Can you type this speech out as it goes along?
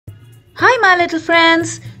Hi my little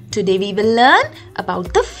friends, today we will learn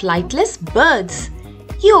about the flightless birds.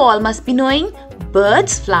 You all must be knowing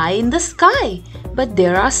birds fly in the sky, but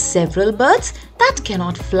there are several birds that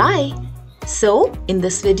cannot fly. So in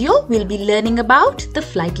this video we'll be learning about the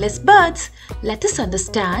flightless birds. Let us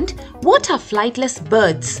understand what are flightless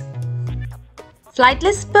birds.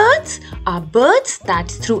 Flightless birds are birds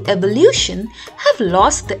that through evolution have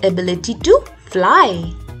lost the ability to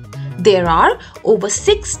fly. There are over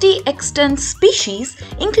 60 extant species,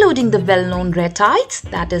 including the well-known ratites,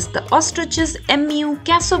 that is the ostriches, emu,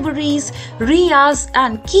 cassowaries, rheas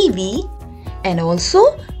and kiwi, and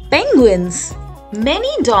also penguins. Many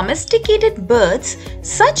domesticated birds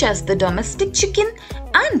such as the domestic chicken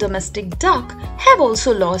and domestic duck have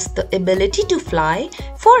also lost the ability to fly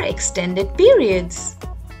for extended periods.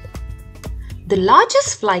 The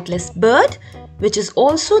largest flightless bird, which is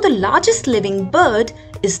also the largest living bird,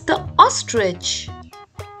 is the ostrich.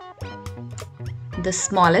 The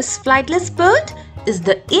smallest flightless bird is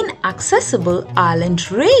the Inaccessible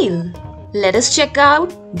Island rail. Let us check out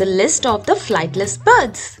the list of the flightless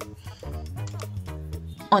birds.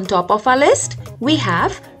 On top of our list, we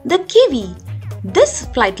have the kiwi. This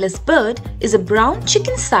flightless bird is a brown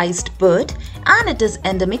chicken-sized bird and it is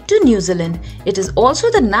endemic to New Zealand. It is also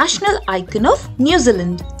the national icon of New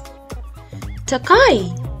Zealand.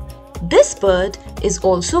 Takai. This bird is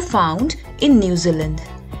also found in New Zealand.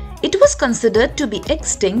 It was considered to be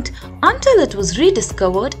extinct until it was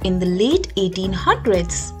rediscovered in the late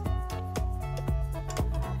 1800s.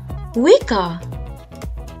 Weka.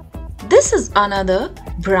 This is another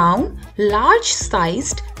brown,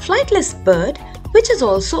 large-sized flightless bird which is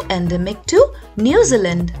also endemic to New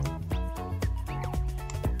Zealand.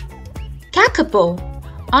 Kakapo,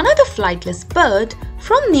 another flightless bird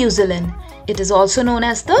from New Zealand. It is also known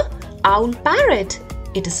as the owl parrot.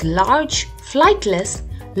 It is large, flightless,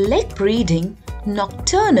 leg-breeding,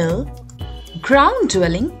 nocturnal,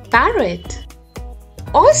 ground-dwelling parrot.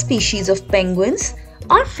 All species of penguins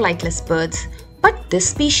are flightless birds, but this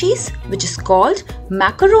species, which is called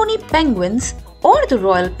macaroni penguins or the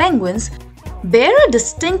royal penguins, bear a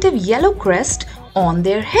distinctive yellow crest on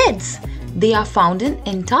their heads. They are found in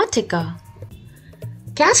Antarctica.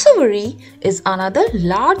 Cassowary is another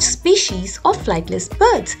large species of flightless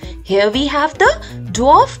birds. Here we have the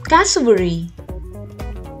dwarf cassowary.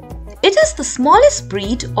 It is the smallest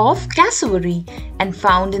breed of cassowary and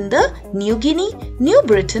found in the New Guinea, New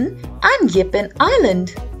Britain and Yapen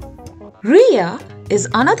Island. Rhea is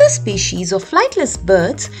another species of flightless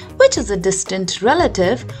birds which is a distant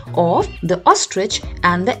relative of the ostrich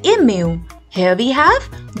and the emu. Here we have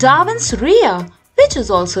Darwin's rhea, which is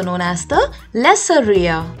also known as the lesser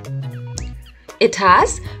rhea. It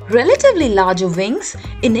has relatively larger wings,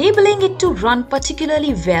 enabling it to run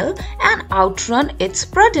particularly well and outrun its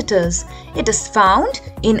predators. It is found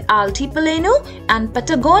in Altiplano and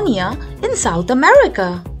Patagonia in South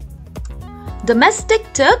America.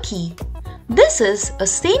 Domestic turkey. This is a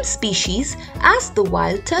same species as the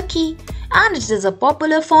wild turkey and it is a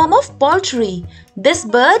popular form of poultry. This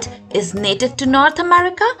bird is native to North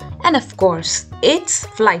America and of course, it's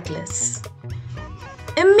flightless.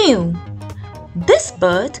 Emu. This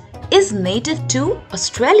bird is native to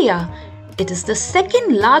Australia. It is the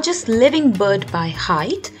second largest living bird by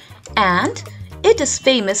height and it is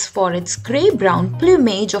famous for its grey-brown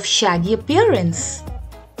plumage of shaggy appearance.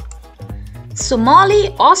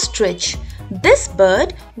 Somali ostrich. This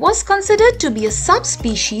bird was considered to be a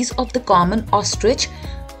subspecies of the common ostrich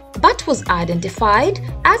but was identified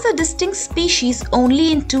as a distinct species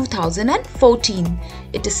only in 2014.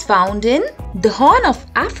 It is found in the Horn of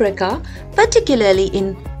Africa, particularly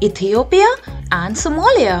in Ethiopia and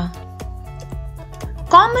Somalia.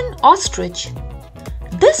 Common ostrich.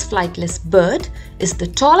 This flightless bird is the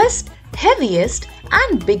tallest, heaviest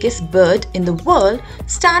and biggest bird in the world,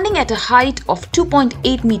 standing at a height of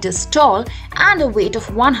 2.8 meters tall and a weight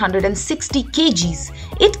of 160 kgs.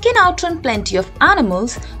 It can outrun plenty of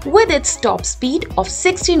animals with its top speed of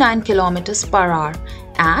 69 kilometers per hour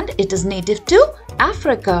and it is native to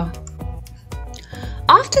Africa.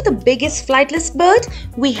 After the biggest flightless bird,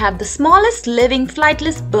 we have the smallest living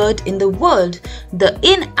flightless bird in the world, the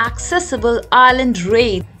Inaccessible Island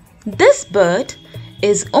rail. This bird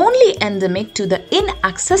is only endemic to the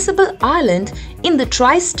Inaccessible Island in the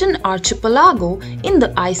Tristan Archipelago in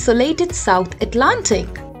the isolated South Atlantic.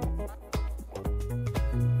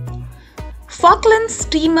 Falkland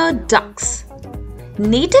steamer ducks.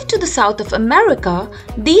 Native to the South of America,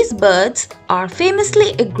 these birds are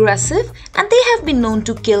famously aggressive and they have been known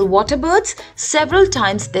to kill water birds several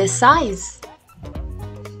times their size.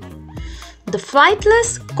 The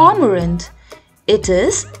flightless cormorant It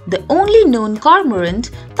is the only known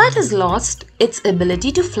cormorant that has lost its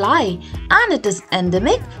ability to fly, and it is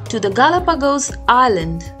endemic to the Galapagos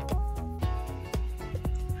Island.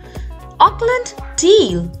 Auckland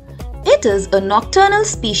teal. It is a nocturnal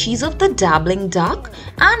species of the dabbling duck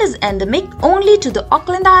and is endemic only to the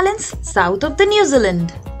Auckland Islands south of New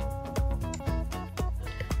Zealand.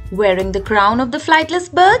 Wearing the crown of the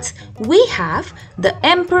flightless birds, we have the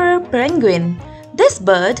emperor penguin. This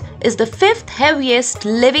bird is the fifth heaviest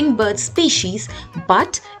living bird species,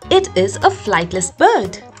 but it is a flightless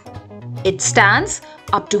bird. It stands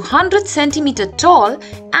up to 100 cm tall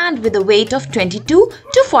and with a weight of 22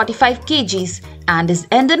 to 45 kg and is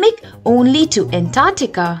endemic only to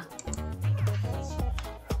Antarctica.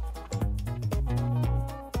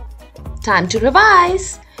 Time to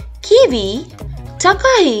revise. Kiwi,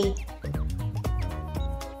 takahi,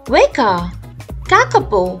 weka,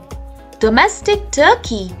 kakapo, domestic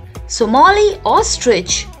turkey, Somali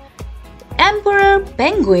ostrich, emperor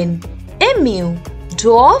penguin, emu,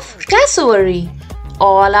 dwarf cassowary.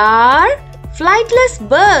 All are flightless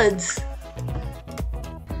birds.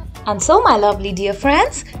 And so, my lovely dear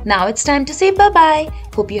friends, now it's time to say bye-bye.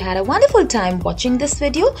 Hope you had a wonderful time watching this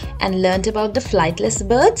video and learnt about the flightless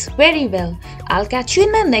birds very well. I'll catch you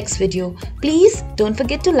in my next video. Please don't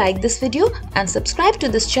forget to like this video and subscribe to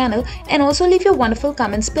this channel, and also leave your wonderful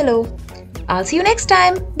comments below. I'll see you next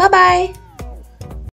time. Bye-bye.